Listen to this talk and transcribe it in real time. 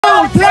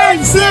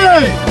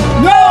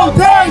No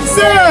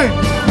taxi!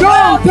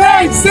 No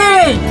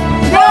taxi!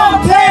 No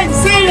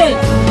taxi!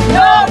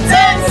 No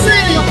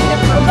taxi!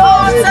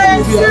 No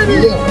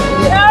taxi!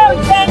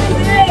 No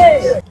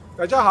taxi!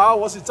 大家好，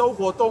我是周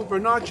国东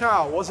Bernard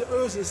Chow， 我是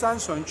23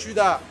选区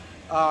的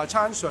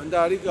参选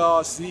的那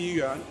个市议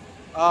员。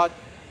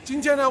今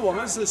天呢，我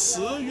们是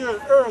10月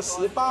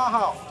28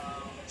号，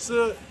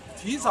是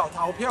提早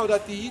投票的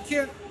第一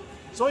天，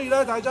所以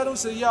呢，大家都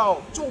是要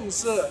重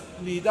视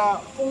你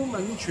的公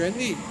民权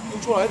利，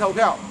出来投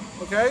票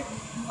 ，OK？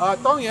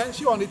 当然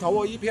希望你投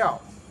我一票。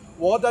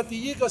我的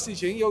第一个事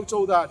情要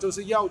做的就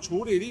是要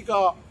处理那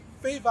个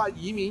非法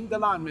移民的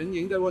难民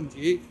营的问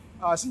题。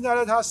现在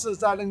呢，他是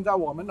在令到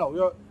我们纽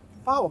约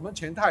花我们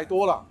钱太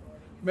多了。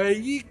每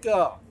一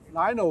个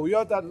来纽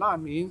约的难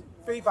民、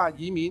非法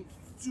移民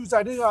住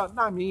在那个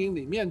难民营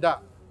里面的，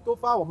都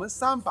花我们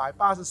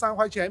383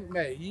块钱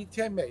每一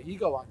天每一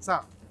个晚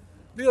上。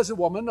这个是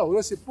我们纽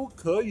约是不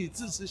可以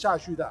支持下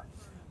去的，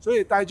所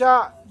以大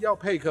家要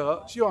配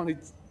合，希望你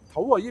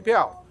投我一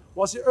票。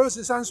我是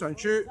23选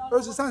区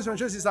，23选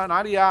区是在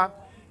哪里啊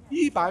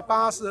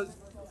？180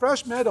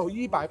 Fresh Meadow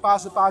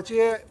 188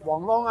街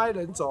往 Long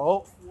Island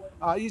走，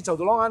一走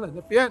到 Long Island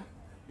那边，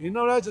然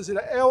後呢就是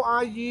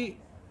LIE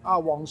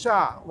往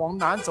下往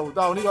南走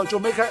到那個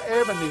Jamaica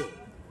Avenue，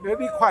 那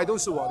一塊都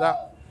是我的，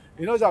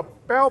然後就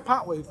Bell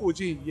Parkway 附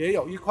近也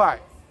有一塊，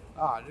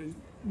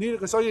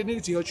所以那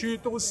幾個區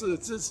都是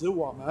支持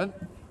我們，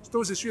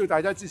都是需要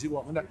大家支持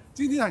我們的。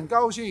今天很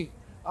高興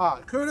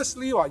Curtis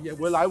Lee 也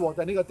會來我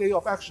的那個 Day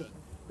of Action，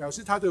 表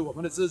示他對我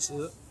們的支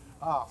持。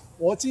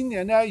我今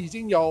年呢已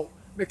經有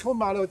Nicole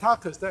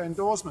Maliotakis 的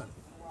endorsement，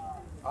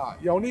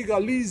 有那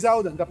個 Lee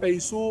Zeldin 的背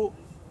書，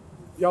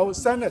有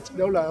Senate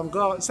有2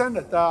個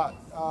Senate 的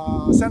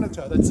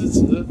Senator 的支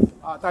持，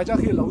大家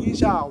可以留意一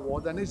下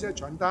我的那些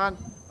傳單，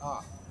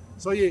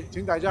所以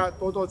請大家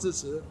多多支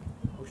持。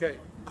OK。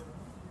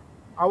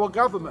Our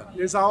government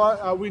is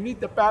we need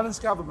the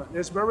balanced government.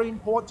 It's very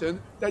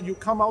important that you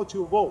come out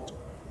to vote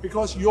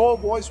because your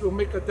voice will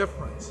make a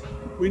difference.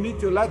 We need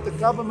to let the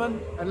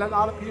government and let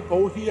other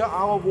people hear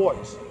our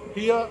voice,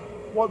 hear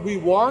what we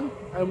want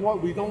and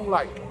what we don't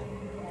like.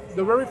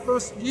 The very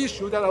first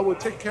issue that I will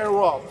take care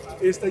of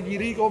is the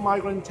illegal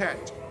migrant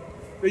tent.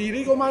 The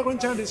illegal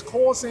migrant tent is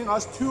causing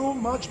us too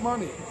much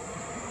money.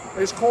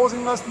 It's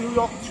causing us New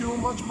York too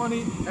much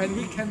money and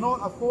we cannot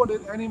afford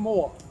it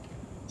anymore.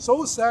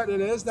 So sad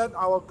it is that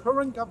our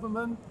current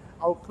government,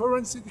 our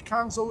current city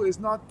council is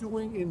not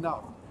doing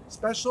enough,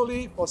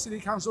 especially for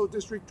City Council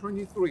District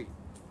 23.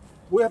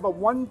 We have a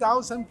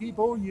 1,000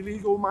 people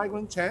illegal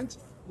migrant tent,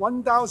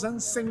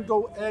 1,000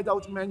 single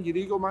adult men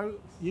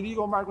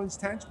illegal migrants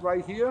tent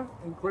right here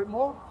in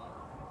Creedmoor.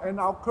 And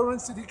our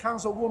current city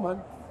council woman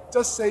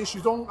just says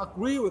she don't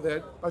agree with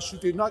it, but she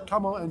did not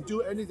come out and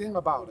do anything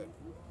about it.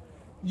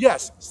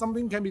 Yes,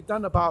 something can be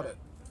done about it.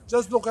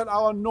 Just look at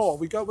our north,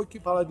 we got Vicky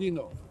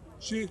Palladino.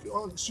 She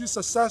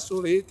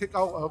successfully took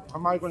out a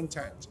migrant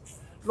tent.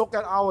 Look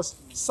at our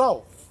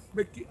south,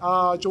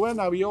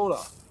 Joanna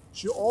Viola.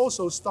 She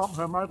also stopped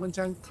her migrant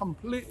tent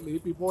completely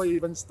before it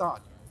even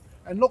started.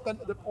 And look at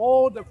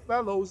all the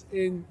fellows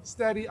in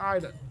Staten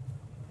Island.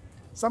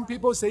 Some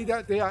people say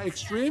that they are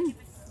extreme,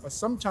 but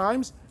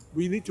sometimes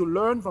we need to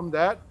learn from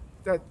that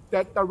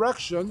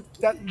direction,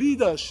 that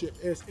leadership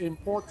is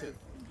important.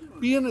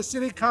 Being a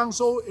city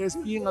council is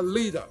being a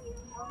leader.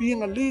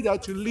 Being a leader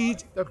to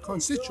lead the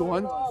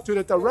constituent to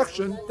the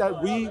direction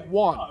that we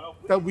want,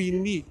 that we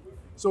need.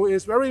 So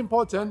it's very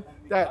important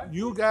that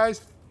you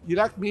guys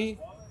elect me,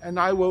 and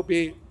I will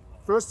be,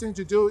 first thing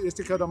to do is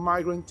to get a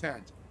migrant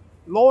tent.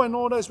 Law and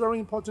order is very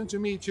important to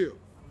me too.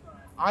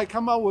 I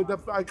come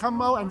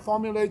out and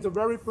formulate the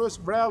very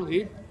first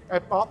rally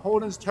at Bob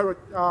Holden's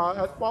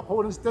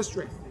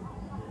district.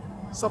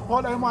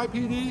 Support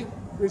NYPD,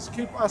 which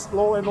keep us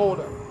law and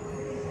order.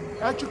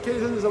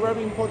 Education is a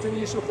very important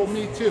issue for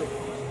me too.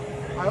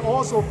 I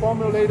also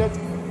formulated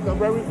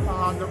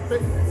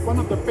one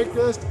of the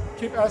biggest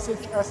Keep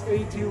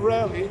SAT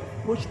rally,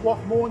 which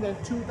brought more than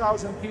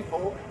 2,000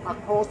 people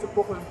across the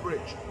Brooklyn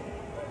Bridge.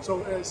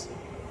 So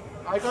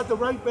I got the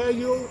right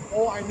value,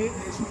 all I need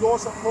is your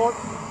support.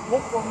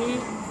 Vote for me,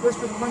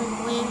 District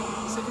 23,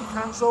 City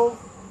Council,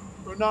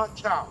 Bernard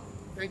Chow.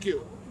 Thank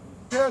you.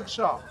 Derek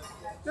Shaw,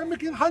 they're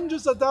making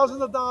hundreds of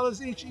thousands of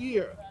dollars each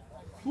year.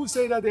 Who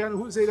say that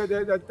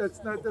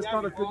that's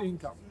not a good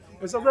income?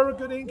 It's a very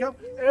good income.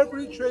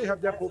 Every trade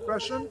have their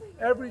profession.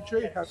 Every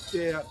trade have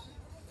their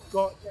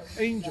God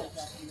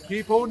angels.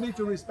 People need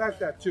to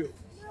respect that too.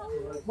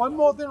 One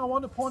more thing I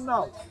want to point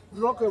out.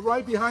 Look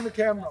right behind the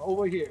camera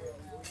over here.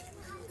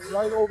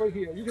 Right over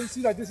here. You can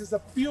see that this is a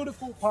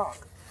beautiful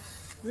park.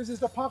 This is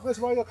the park that's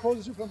right across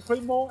the street from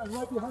Creedmoor, and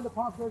right behind the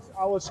park is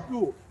our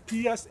school,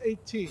 PS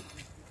 18.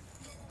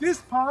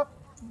 This park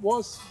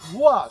was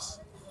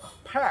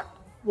packed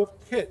with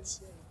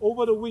kids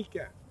over the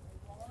weekend.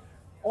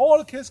 All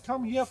the kids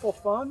come here for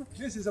fun.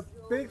 This is a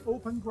big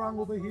open ground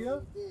over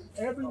here.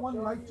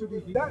 Everyone likes to be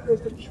here. That is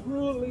the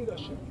true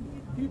leadership.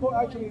 people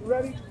actually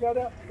rally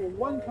together for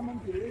one common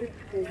belief,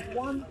 for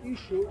one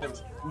issue.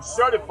 Who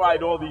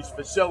certified all these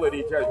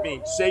facilities as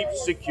being safe,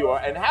 secure,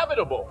 and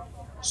habitable.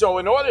 So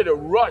in order to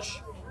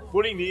rush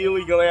putting the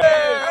illegal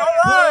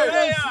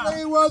Curtis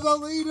Lewa, the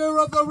leader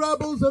of the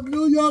rebels of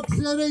New York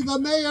City, the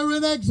mayor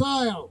in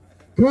exile.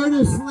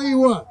 Curtis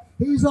Lewa,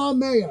 he's our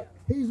mayor.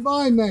 He's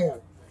my mayor.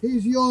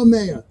 He's your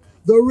mayor,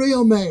 the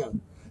real mayor.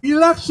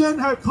 Election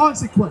has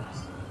consequence.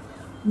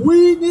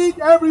 We need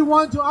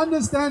everyone to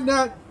understand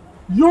that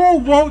your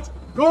vote's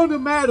going to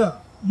matter.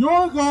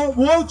 Your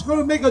vote's going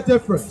to make a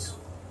difference.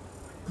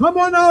 Come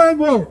on out and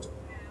vote.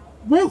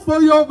 Vote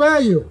for your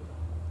value.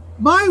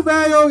 My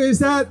value is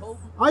that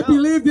I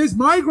believe this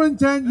migrant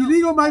tent,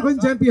 illegal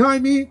migrant tent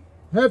behind me,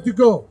 have to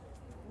go.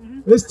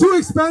 It's too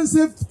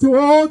expensive to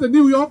hold the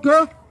New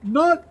Yorker,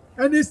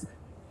 and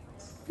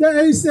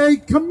there is a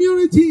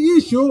community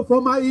issue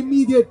for my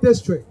immediate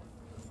district.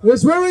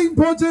 It's very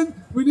important.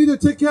 We need to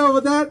take care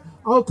of that.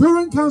 Our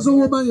current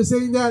councilwoman is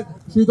saying that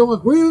she don't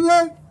agree with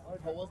it,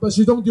 but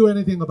she don't do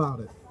anything about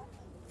it.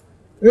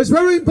 It's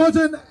very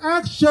important.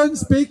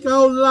 Actions speak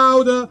out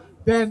louder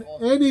than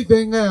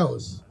anything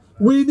else.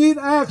 We need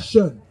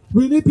action.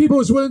 We need people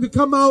who's willing to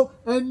come out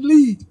and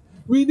lead.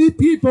 We need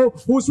people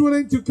who's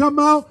willing to come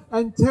out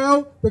and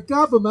tell the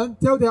government,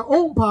 tell their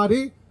own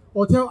party,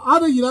 or tell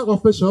other elected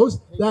officials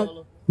that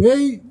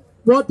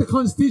what the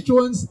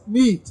constituents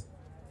need.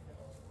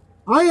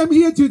 I am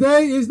here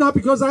today is not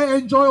because I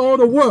enjoy all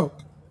the work.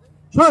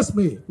 Trust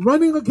me,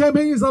 running a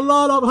campaign is a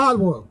lot of hard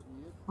work.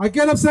 I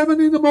get up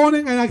 7 in the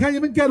morning and I can't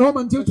even get home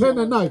until 10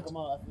 at night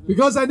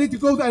because I need to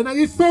go there and I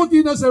eat 4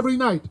 dinners every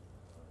night.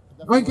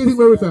 I'm getting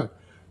very fat.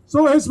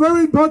 So it's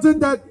very important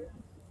that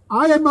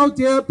I am out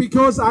there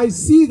because I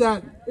see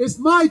that it's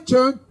my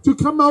turn to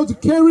come out to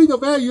carry the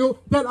value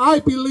that I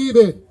believe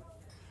in.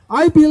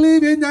 I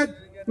believe in that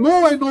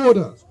law and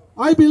order.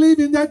 I believe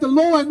in that the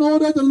law and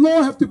order, the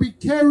law have to be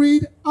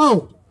carried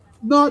out,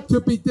 not to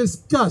be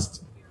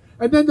discussed.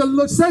 And then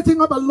the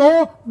setting up a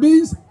law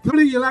means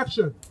the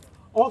election,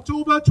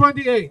 October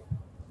 28th.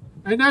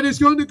 And that is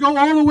going to go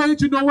all the way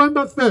to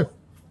November 5th.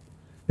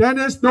 Then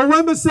it's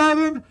November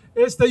 7th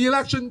is the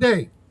election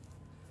day.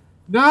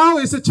 Now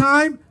is the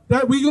time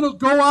that we're going to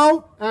go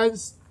out and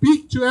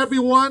speak to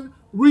everyone,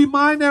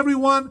 remind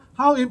everyone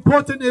how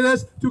important it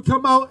is to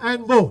come out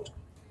and vote.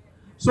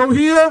 So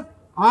here,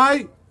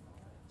 I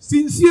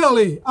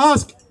sincerely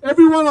ask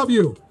every one of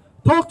you,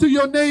 talk to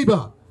your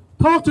neighbor,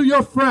 talk to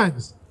your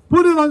friends,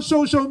 put it on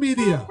social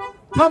media,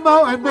 come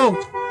out and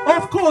vote.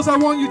 Of course, I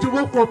want you to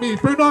vote for me,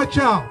 Bernard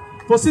Chow,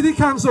 for City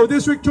Council,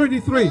 District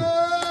 23. Yay!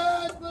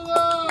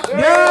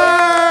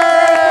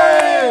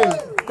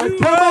 And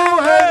come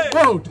out and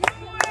vote.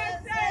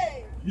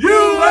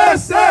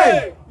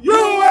 USA!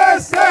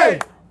 USA!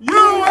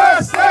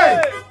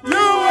 USA! USA!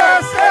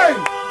 USA!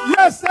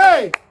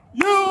 USA!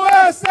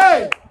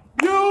 USA!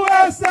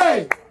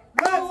 USA!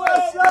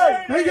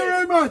 Thank you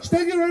very much.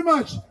 Thank you very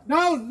much.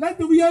 Now let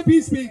the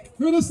VIP speak.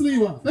 Curtis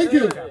Lewa. Thank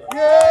you.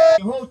 Yeah.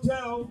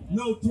 Hotel,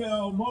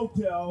 Notel,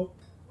 Motel,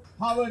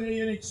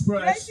 Holiday Inn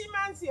Express,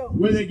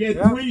 where they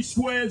get 3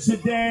 squares a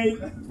day.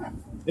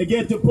 They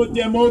get to put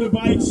their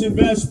motorbikes and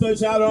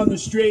Vespas out on the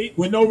street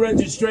with no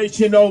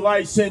registration, no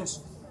license.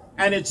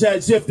 And it's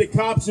as if the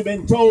cops have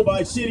been told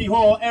by City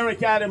Hall,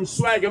 Eric Adams,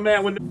 swagger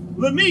man, with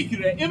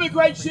the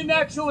Immigration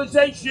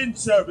Naturalization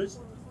Service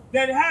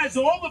that has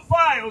all the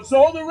files,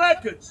 all the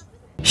records.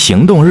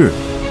 行动日，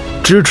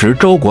支持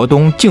周国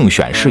东竞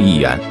选市议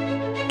员，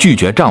拒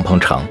绝帐篷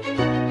城，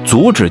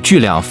阻止巨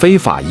量非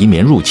法移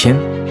民入侵，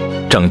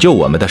拯救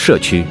我们的社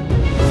区。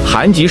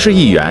韩籍市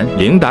议员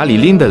林达里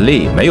Linda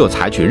Lee 没有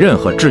采取任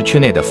何治区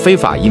内的非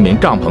法移民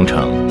帐篷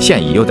城，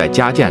现已又在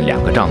加建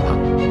2个帐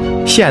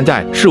篷。现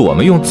在是我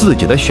们用自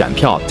己的选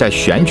票在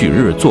选举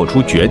日做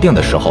出决定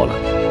的时候了。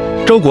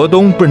周国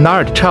东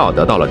Bernard Chow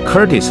得到了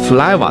Curtis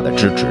Lewa 的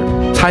支持，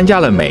参加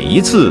了每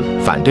一次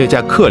反对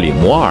在克里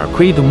摩尔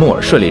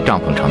Creedmoor 设立帐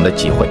篷城的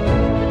机会。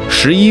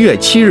11月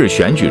7日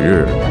选举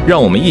日，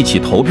让我们一起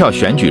投票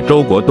选举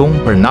周国东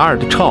Bernard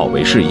Chow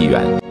为市议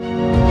员。